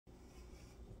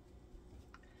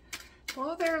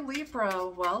Hello there, Libra.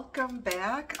 Welcome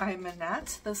back. I'm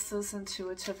Annette. This is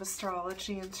Intuitive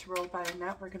Astrology and Tarot by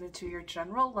Annette. We're going to do your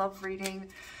general love reading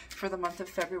for the month of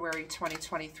February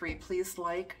 2023. Please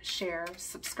like, share,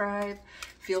 subscribe.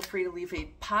 Feel free to leave a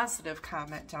positive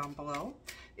comment down below.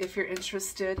 If you're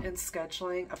interested in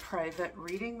scheduling a private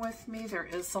reading with me, there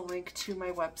is a link to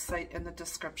my website in the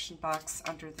description box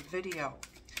under the video.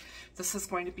 This is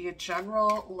going to be a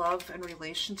general love and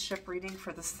relationship reading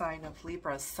for the sign of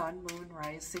Libra, Sun, Moon,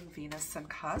 Rising, Venus, and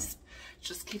Cusp.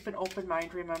 Just keep an open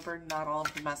mind. Remember, not all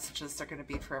of the messages are going to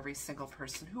be for every single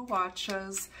person who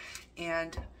watches.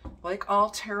 And like all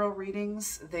tarot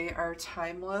readings, they are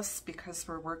timeless because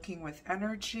we're working with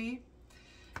energy.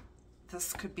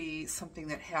 This could be something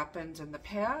that happened in the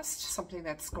past, something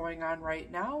that's going on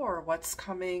right now, or what's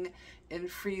coming in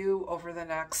for you over the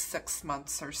next 6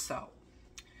 months or so.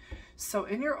 So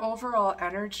in your overall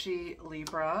energy,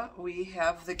 Libra, we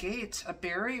have the gate. A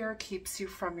barrier keeps you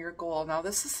from your goal. Now,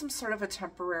 this is some sort of a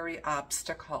temporary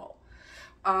obstacle.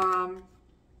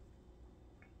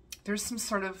 There's some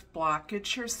sort of blockage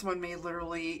here. Someone may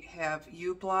literally have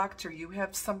you blocked or you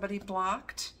have somebody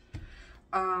blocked.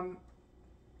 But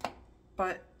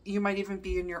you might even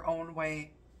be in your own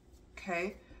way,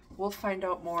 okay? We'll find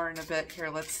out more in a bit here.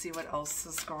 Let's see what else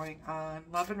is going on.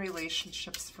 Love and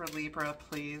relationships for Libra,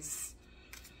 please.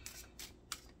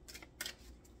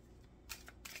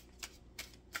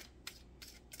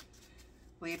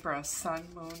 Libra, Sun,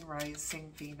 Moon,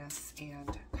 Rising, Venus,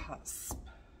 and Cusp.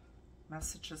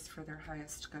 Messages for their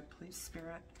highest good, please,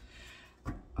 Spirit.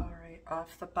 All right,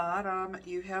 off the bottom,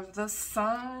 you have the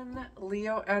Sun,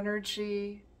 Leo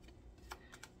energy,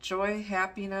 joy,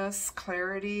 happiness,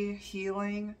 clarity,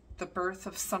 healing, the birth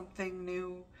of something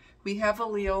new. We have a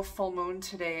Leo full moon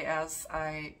today as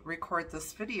I record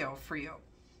this video for you.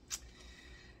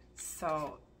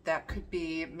 So that could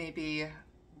be maybe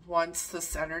once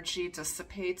this energy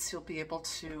dissipates, you'll be able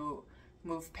to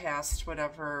move past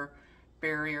whatever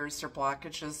barriers or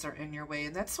blockages are in your way.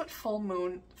 And that's what full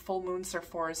moons are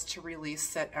for, is to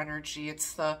release that energy.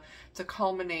 It's the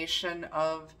culmination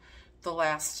of the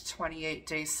last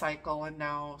 28-day cycle, and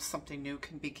now something new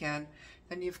can begin.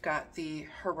 Then you've got the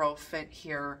Hierophant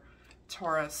here,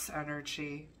 Taurus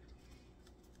energy.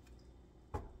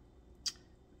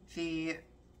 The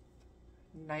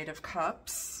Knight of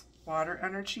Cups, water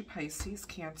energy, Pisces,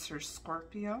 Cancer,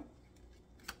 Scorpio.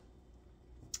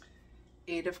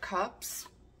 Eight of Cups,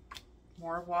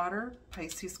 more water,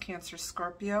 Pisces, Cancer,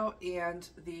 Scorpio. And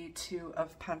the Two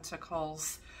of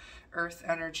Pentacles, Earth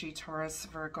energy, Taurus,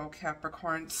 Virgo,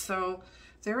 Capricorn. So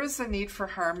there is a need for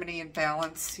harmony and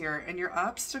balance here. And your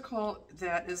obstacle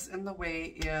that is in the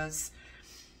way is,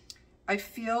 I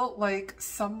feel like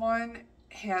someone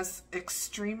has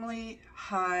extremely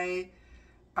high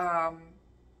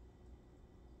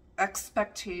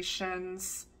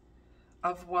expectations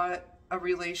of what a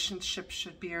relationship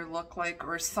should be or look like,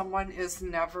 or someone is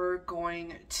never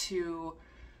going to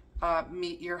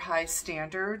meet your high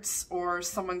standards, or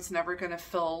someone's never going to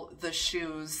fill the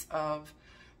shoes of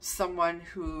someone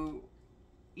who,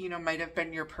 you know, might have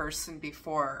been your person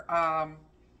before.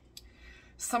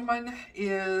 Someone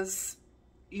is,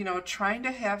 you know, trying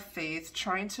to have faith,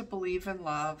 trying to believe in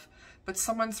love, but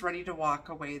someone's ready to walk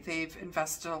away. They've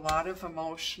invested a lot of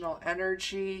emotional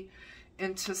energy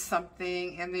into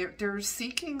something, and they're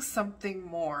seeking something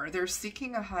more. They're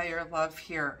seeking a higher love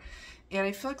here. And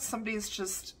I feel like somebody's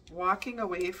just walking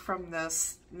away from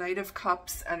this Knight of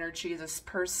Cups energy, this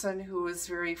person who is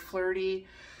very flirty,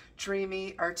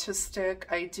 dreamy, artistic,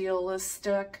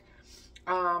 idealistic.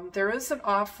 There is an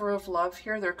offer of love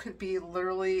here. There could be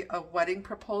literally a wedding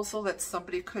proposal that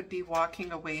somebody could be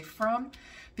walking away from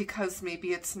because maybe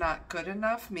it's not good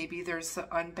enough. Maybe there's an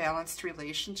unbalanced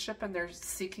relationship and they're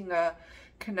seeking a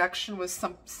connection with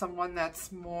someone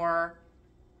that's more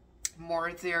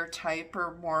their type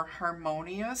or more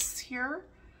harmonious here.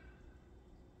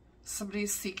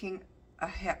 Somebody's seeking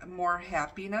more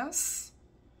happiness.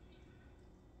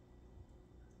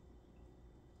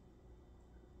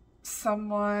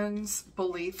 Someone's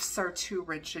beliefs are too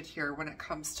rigid here when it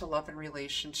comes to love and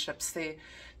relationships. They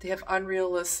have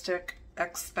unrealistic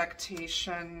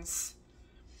expectations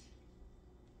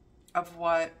of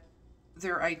what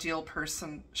their ideal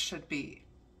person should be.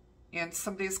 And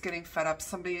somebody's getting fed up.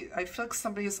 I feel like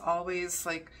somebody's always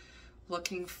like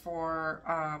looking for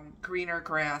greener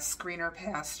grass, greener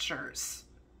pastures.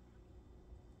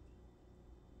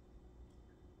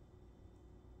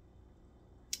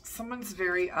 Someone's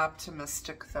very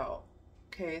optimistic though.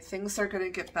 Okay, things are going to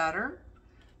get better.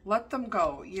 Let them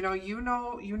go. You know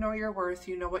your worth.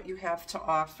 You know what you have to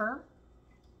offer.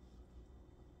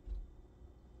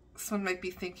 Someone might be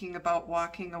thinking about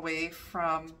walking away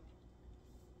from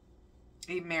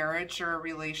a marriage or a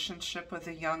relationship with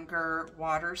a younger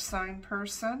water sign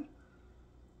person,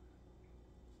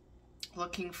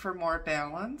 looking for more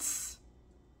balance.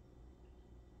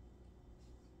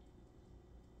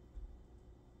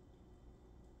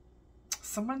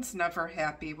 Someone's never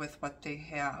happy with what they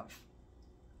have.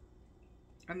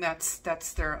 And that's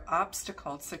their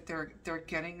obstacle. It's like they're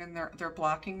getting in they're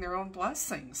blocking their own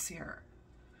blessings here.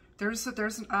 There's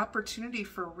an opportunity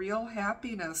for real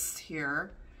happiness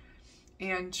here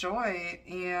and joy,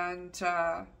 and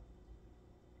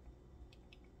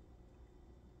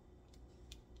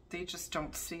they just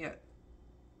don't see it.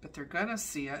 But they're gonna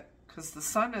see it because the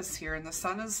sun is here, and the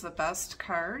sun is the best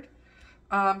card.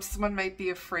 Someone might be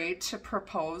afraid to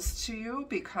propose to you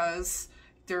because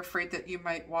they're afraid that you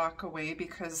might walk away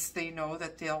because they know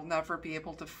that they'll never be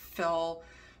able to fill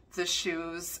the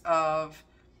shoes of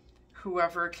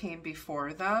whoever came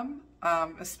before them,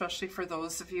 especially for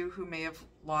those of you who may have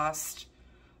lost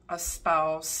a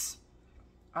spouse.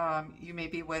 You may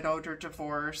be widowed or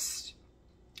divorced,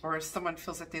 or if someone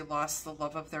feels like they lost the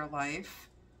love of their life.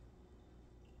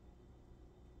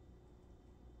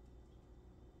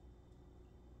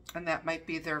 And that might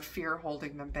be their fear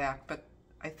holding them back, but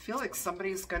I feel like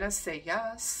somebody's going to say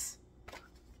yes.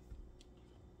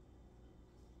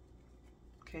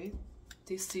 Okay,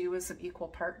 they see you as an equal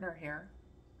partner here.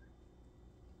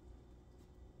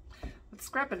 Let's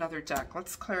grab another deck.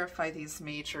 Let's clarify these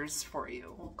majors for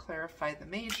you. We'll clarify the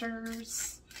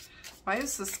majors. Why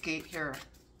is this gate here?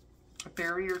 A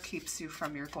barrier keeps you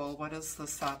from your goal. What is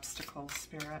this obstacle,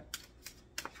 Spirit,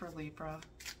 for Libra?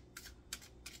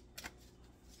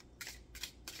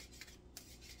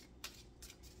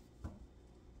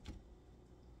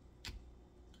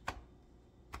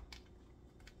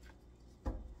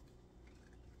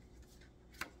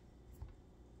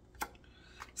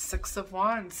 Six of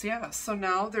Wands, yeah. So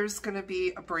now there's going to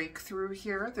be a breakthrough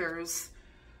here. There's,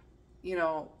 you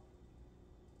know,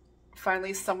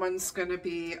 finally someone's going to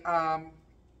be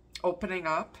opening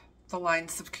up the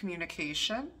lines of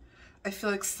communication. I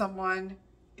feel like someone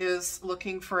is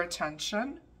looking for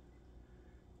attention.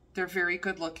 They're very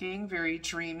good looking, very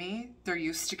dreamy. They're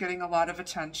used to getting a lot of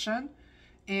attention.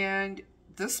 And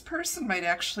this person might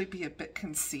actually be a bit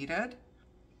conceited.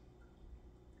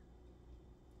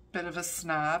 Bit of a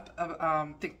snob,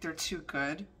 think they're too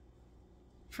good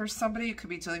for somebody. You could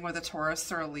be dealing with a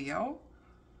Taurus or a Leo.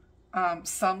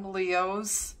 Some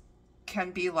Leos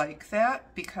can be like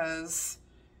that because,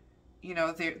 you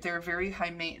know, they're very high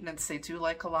maintenance. They do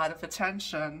like a lot of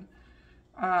attention.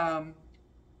 And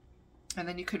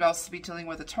then you could also be dealing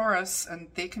with a Taurus, and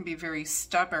they can be very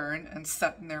stubborn and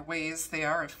set in their ways. They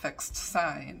are a fixed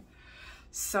sign.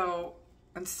 So,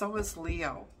 and so is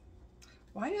Leo.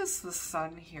 Why is the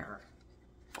sun here?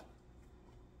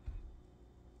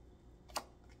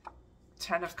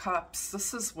 Ten of Cups.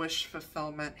 This is wish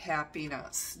fulfillment,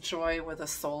 happiness, joy with a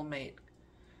soulmate,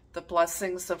 the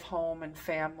blessings of home and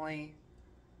family,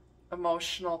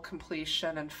 emotional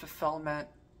completion and fulfillment,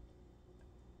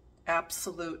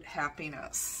 absolute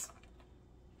happiness.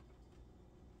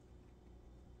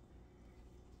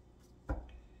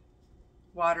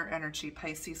 Water energy,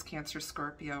 Pisces, Cancer,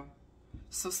 Scorpio.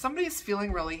 So somebody's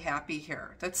feeling really happy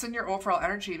here. That's in your overall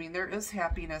energy. I mean, there is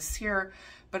happiness here.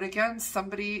 But again,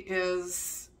 somebody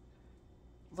is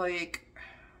like,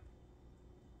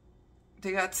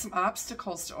 they got some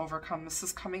obstacles to overcome. This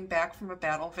is coming back from a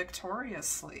battle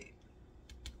victoriously.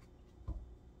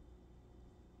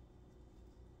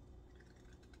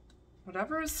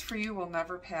 Whatever is for you will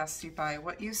never pass you by.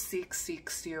 What you seek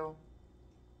seeks you.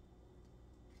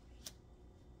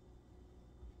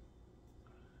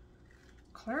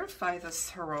 Clarify this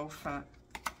Hierophant.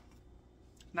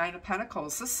 Nine of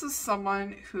Pentacles. This is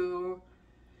someone who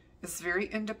is very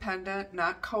independent,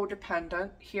 not codependent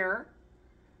here.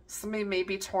 Somebody may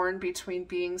be torn between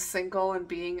being single and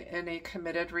being in a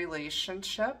committed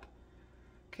relationship.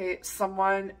 Okay,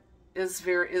 someone is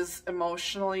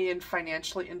emotionally and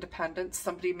financially independent.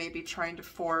 Somebody may be trying to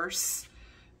force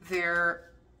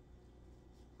their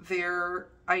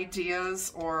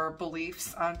ideas or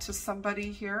beliefs onto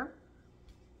somebody here.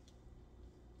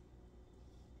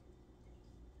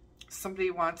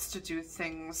 Somebody wants to do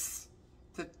things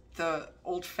the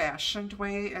old-fashioned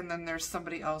way, and then there's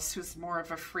somebody else who's more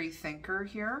of a free thinker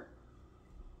here.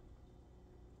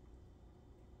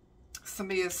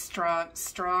 Somebody is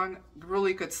strong,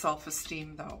 really good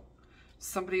self-esteem though.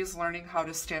 Somebody is learning how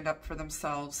to stand up for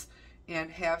themselves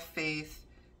and have faith,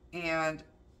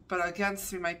 but again,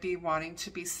 somebody might be wanting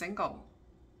to be single.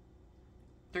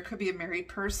 There could be a married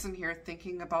person here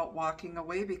thinking about walking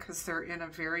away because they're in a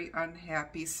very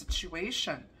unhappy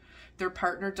situation. Their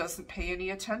partner doesn't pay any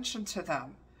attention to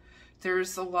them.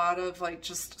 There's a lot of like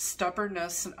just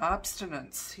stubbornness and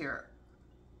obstinance here.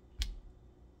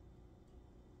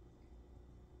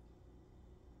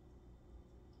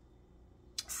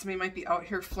 Somebody might be out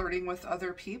here flirting with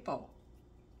other people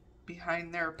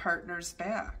behind their partner's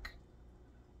back.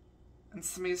 And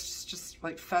somebody's just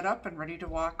like fed up and ready to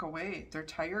walk away. They're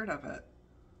tired of it.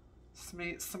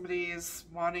 Somebody is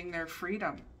wanting their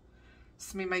freedom.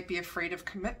 Somebody might be afraid of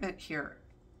commitment here.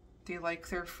 They like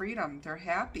their freedom. They're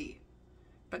happy.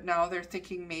 But now they're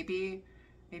thinking maybe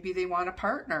they want a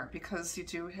partner, because you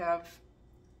do have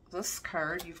this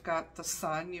card. You've got the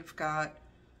Sun. You've got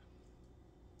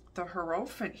the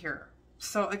Hierophant here.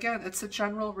 So again, it's a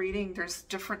general reading. There's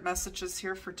different messages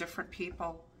here for different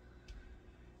people.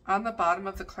 On the bottom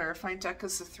of the clarifying deck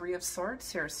is the Three of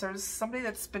Swords here. So there's somebody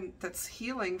that's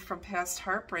healing from past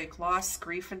heartbreak, loss,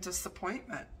 grief, and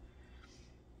disappointment.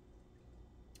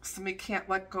 Somebody can't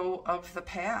let go of the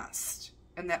past,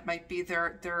 and that might be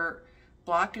their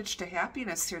blockage to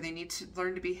happiness here. They need to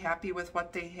learn to be happy with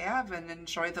what they have and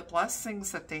enjoy the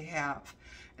blessings that they have,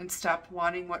 and stop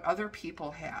wanting what other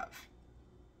people have.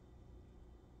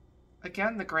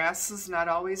 Again, the grass is not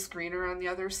always greener on the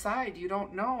other side. You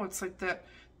don't know. It's like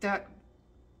that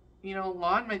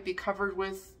lawn might be covered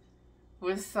with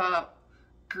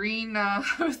green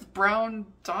with brown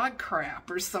dog crap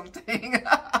or something.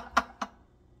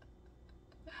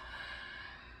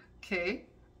 Okay.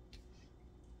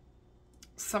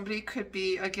 Somebody could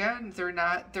be, again,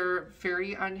 they're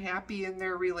very unhappy in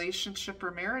their relationship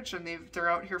or marriage, and they're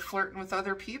out here flirting with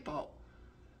other people.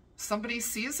 Somebody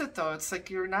sees it though. It's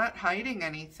like you're not hiding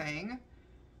anything.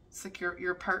 It's like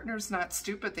your partner's not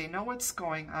stupid. They know what's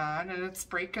going on, and it's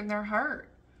breaking their heart.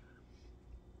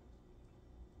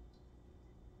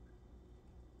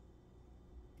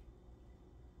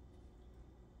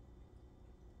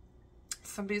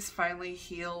 Somebody's finally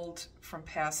healed from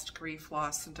past grief,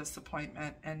 loss, and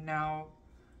disappointment, and now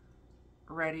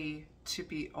ready to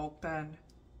be open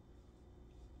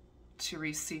to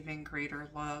receiving greater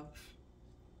love.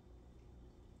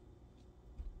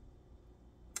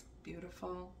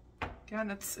 Beautiful. Again,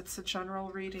 it's a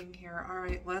general reading here. All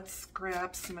right, let's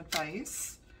grab some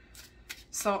advice.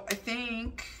 So I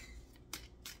think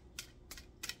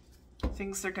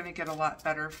things are going to get a lot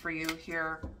better for you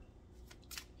here.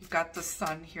 You've got the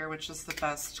Sun here, which is the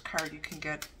best card you can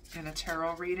get in a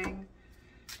tarot reading.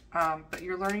 But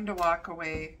you're learning to walk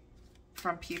away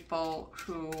from people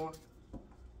who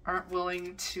aren't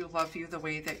willing to love you the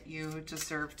way that you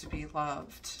deserve to be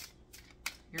loved.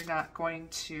 You're not going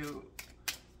to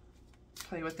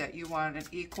play with that. You want an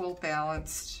equal,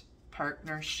 balanced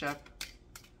partnership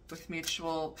with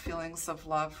mutual feelings of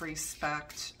love,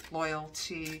 respect,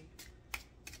 loyalty,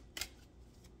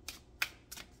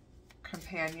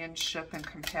 companionship, and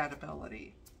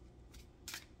compatibility.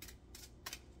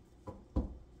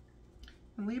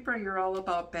 In Libra, you're all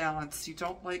about balance. You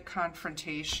don't like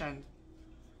confrontation.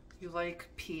 You like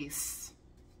peace.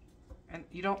 And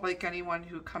you don't like anyone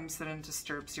who comes in and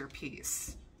disturbs your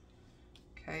peace.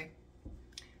 Okay?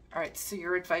 All right, so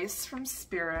your advice from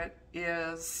Spirit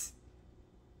is,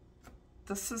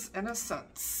 this is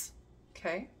innocence.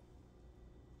 Okay?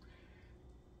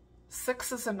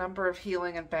 6 is a number of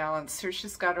healing and balance. Here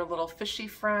she's got her little fishy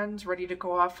friend ready to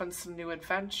go off on some new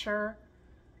adventure.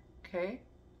 Okay?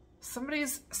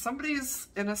 Somebody's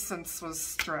innocence was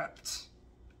stripped.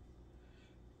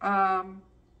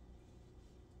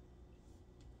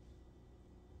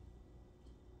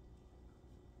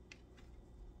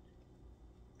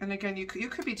 And again, you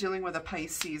could be dealing with a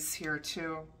Pisces here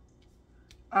too.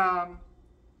 But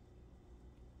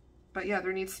yeah,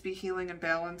 there needs to be healing and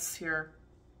balance here.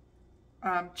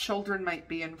 Children might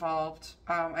be involved.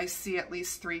 I see at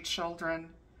least 3 children.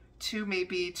 2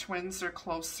 maybe twins or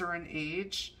closer in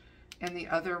age, and the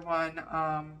other one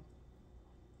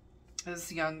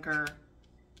is younger.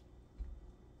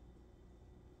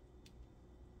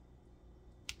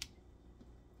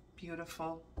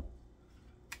 Beautiful.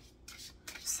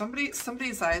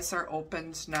 Somebody's eyes are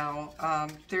opened now.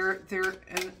 Their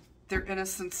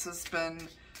innocence has been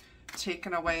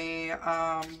taken away.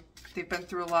 They've been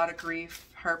through a lot of grief,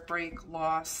 heartbreak,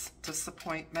 loss,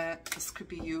 disappointment. This could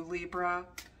be you, Libra.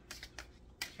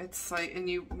 It's like, and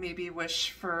you maybe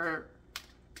wish for,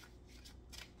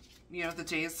 you know, the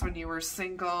days when you were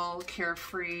single,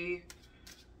 carefree,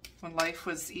 when life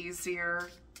was easier.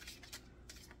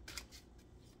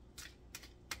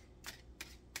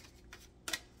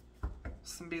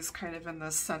 Somebody's kind of in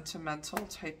this sentimental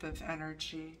type of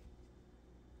energy.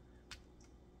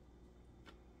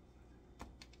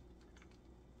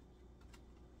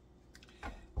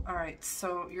 All right,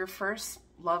 so your first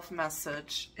love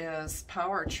message is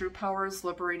power. True power is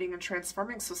liberating and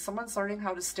transforming. So someone's learning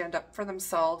how to stand up for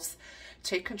themselves,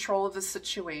 take control of the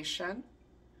situation,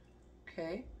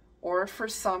 okay? Or for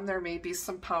some, there may be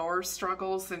some power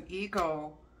struggles and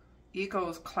ego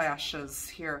clashes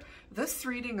here. This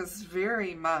reading is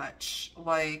very much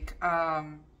like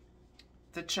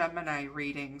the Gemini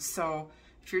reading. So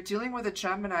if you're dealing with a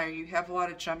Gemini, or you have a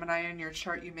lot of Gemini in your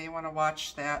chart, you may want to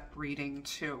watch that reading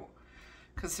too,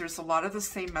 because there's a lot of the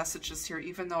same messages here,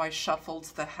 even though I shuffled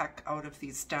the heck out of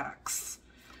these decks.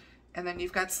 And then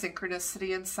you've got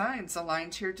synchronicity and signs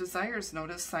aligned to your desires.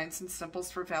 Notice signs and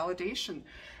symbols for validation.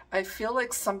 I feel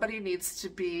like somebody needs to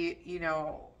be, you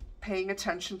know, paying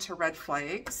attention to red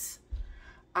flags.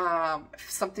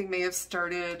 Something may have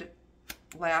started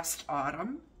last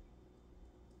autumn.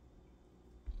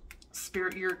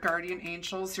 Spirit, your guardian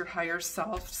angels, your higher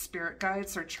self, spirit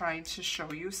guides are trying to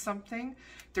show you something.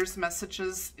 There's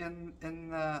messages in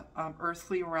the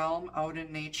earthly realm out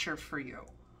in nature for you.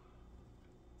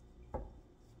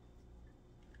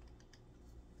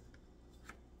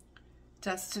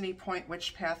 Destiny point,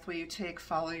 which pathway you take,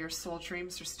 follow your soul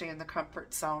dreams or stay in the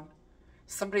comfort zone.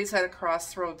 Somebody's at a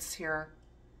crossroads here,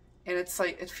 and it's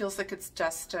like, it feels like it's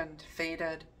destined,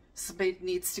 fated. Somebody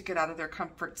needs to get out of their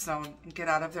comfort zone and get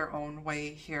out of their own way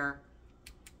here.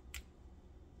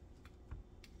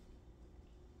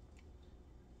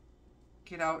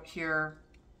 Get out here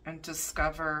and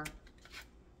discover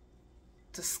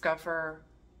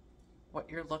what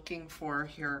you're looking for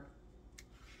here.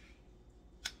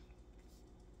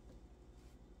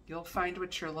 You'll find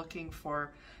what you're looking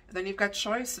for. And then you've got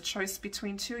choice, a choice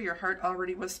between two. Your heart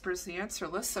already whispers the answer.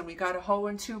 Listen, we got a hoe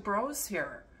and two bros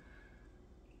here.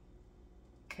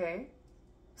 Okay?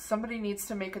 Somebody needs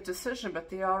to make a decision, but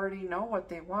they already know what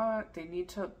they want. They need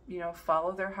to, you know,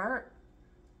 follow their heart.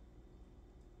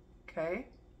 Okay?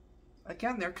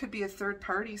 Again, there could be a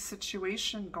third-party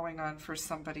situation going on for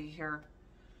somebody here.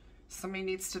 Somebody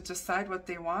needs to decide what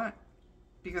they want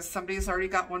because somebody's already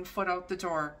got one foot out the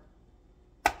door.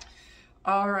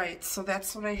 All right, so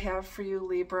that's what I have for you,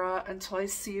 Libra. Until I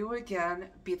see you again,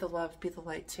 be the love, be the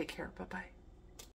light. Take care. Bye-bye.